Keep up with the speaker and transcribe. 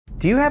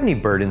Do you have any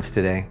burdens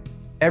today?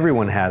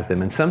 Everyone has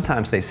them, and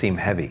sometimes they seem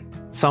heavy.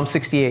 Psalm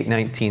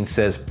 68:19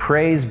 says,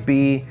 "Praise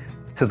be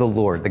to the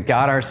Lord, the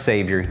God our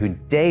Savior, who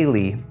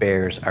daily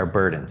bears our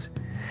burdens."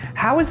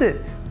 How is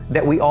it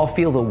that we all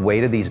feel the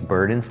weight of these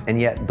burdens, and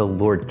yet the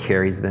Lord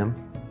carries them?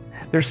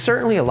 There's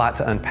certainly a lot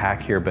to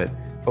unpack here, but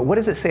what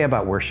does it say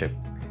about worship?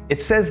 It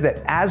says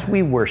that as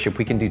we worship,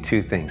 we can do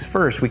two things.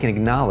 First, we can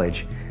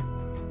acknowledge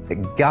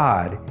that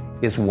God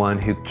is one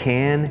who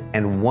can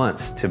and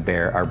wants to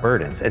bear our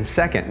burdens. And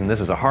second, and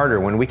this is a harder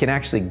one, we can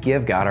actually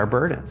give God our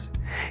burdens.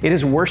 It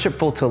is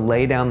worshipful to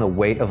lay down the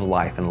weight of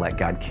life and let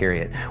God carry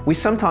it. We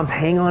sometimes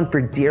hang on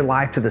for dear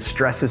life to the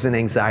stresses and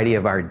anxiety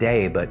of our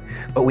day, but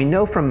we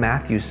know from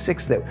Matthew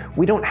 6 that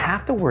we don't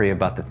have to worry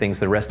about the things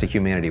the rest of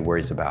humanity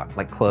worries about,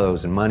 like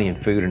clothes and money and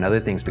food and other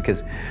things,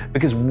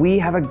 because we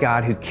have a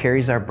God who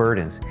carries our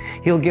burdens.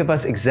 He'll give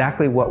us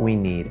exactly what we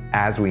need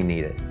as we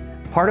need it.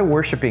 Part of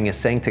worshiping is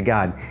saying to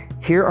God,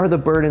 here are the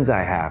burdens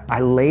I have.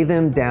 I lay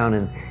them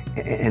down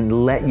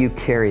and let you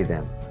carry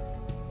them.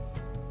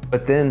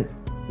 But then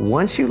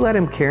once you let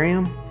him carry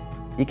them,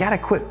 you gotta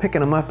quit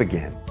picking them up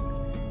again.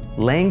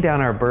 Laying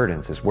down our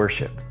burdens is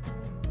worship.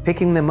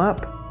 Picking them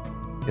up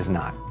is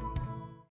not.